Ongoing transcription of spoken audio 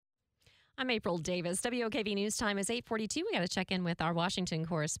I'm April Davis. WOKV News Time is 8:42. We got to check in with our Washington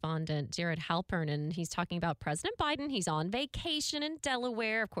correspondent, Jared Halpern, and he's talking about President Biden. He's on vacation in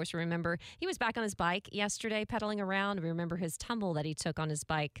Delaware. Of course, remember, he was back on his bike yesterday pedaling around. We remember his tumble that he took on his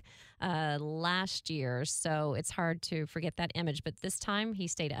bike last year, so it's hard to forget that image. But this time, he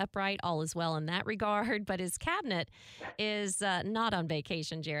stayed upright. All is well in that regard, but his cabinet is not on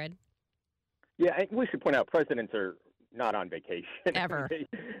vacation, Jared. Yeah, we should point out presidents are not on vacation. Ever.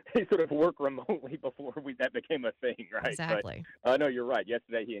 They sort of work remotely before that became a thing, right? Exactly. But, no, you're right.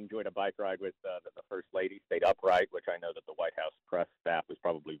 Yesterday he enjoyed a bike ride with the First Lady, stayed upright, which I know that the White House press staff was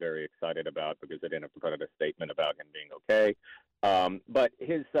probably very excited about because they didn't have to put out a statement about him being okay. But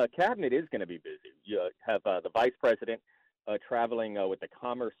his cabinet is going to be busy. You have the vice president traveling with the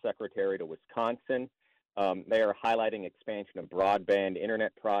Commerce Secretary to Wisconsin. They are highlighting expansion of broadband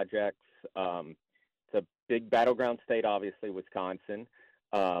internet projects. It's a big battleground state, obviously, Wisconsin.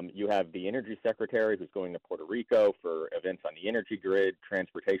 You have the Energy Secretary who's going to Puerto Rico for events on the energy grid.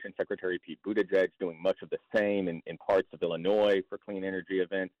 Transportation Secretary Pete Buttigieg doing much of the same in parts of Illinois for clean energy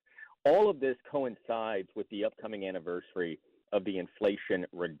events. All of this coincides with the upcoming anniversary of the Inflation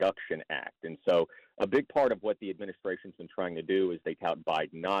Reduction Act. And so a big part of what the administration's been trying to do is they tout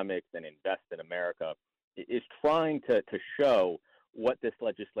Bidenomics and Invest in America is trying to show what this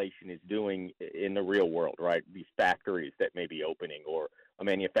legislation is doing in the real world, right? These factories that may be opening, or a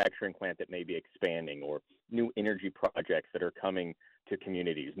manufacturing plant that may be expanding, or new energy projects that are coming to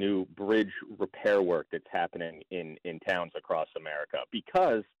communities, new bridge repair work that's happening in towns across America.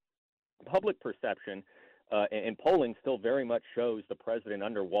 Because public perception and polling still very much shows the president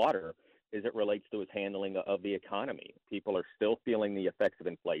underwater as it relates to his handling of the economy. People are still feeling the effects of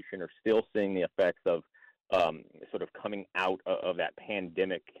inflation, are still seeing the effects of sort of coming out of that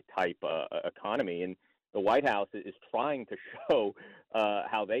pandemic type economy. And the White House is trying to show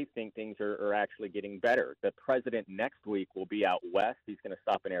how they think things are actually getting better. The president next week will be out west. He's going to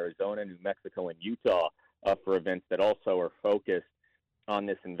stop in Arizona, New Mexico, and Utah for events that also are focused on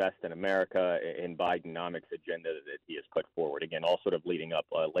this Invest in America and Bidenomics agenda that he has put forward. Again, all sort of leading up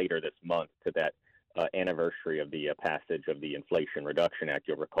later this month to that anniversary of the passage of the Inflation Reduction Act.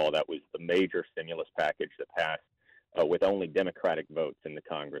 You'll recall that was the major stimulus package that passed with only Democratic votes in the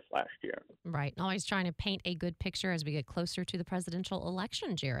Congress last year. Right. Always trying to paint a good picture as we get closer to the presidential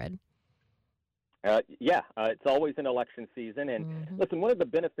election, Jared. It's always an election season. And listen, one of the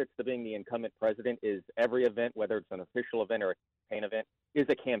benefits to being the incumbent president is every event, whether it's an official event or a campaign event, is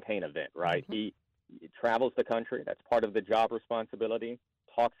a campaign event, right? He travels the country. That's part of the job responsibility.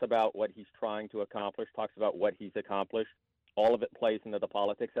 Talks about what he's trying to accomplish, talks about what he's accomplished. All of it plays into the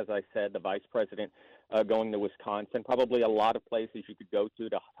politics. As I said, the vice president going to Wisconsin, probably a lot of places you could go to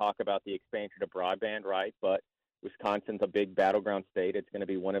talk about the expansion of broadband, right? But Wisconsin's a big battleground state. It's going to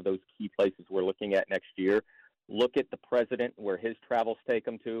be one of those key places we're looking at next year. Look at the president, where his travels take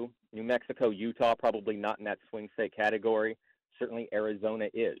him to. New Mexico, Utah, probably not in that swing state category. Certainly Arizona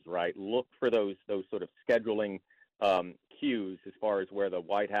is, right? Look for those sort of scheduling cues as far as where the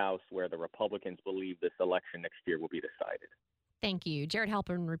White House, where the Republicans believe this election next year will be decided. Thank you. Jared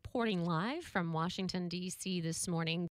Halpern reporting live from Washington, D.C. this morning.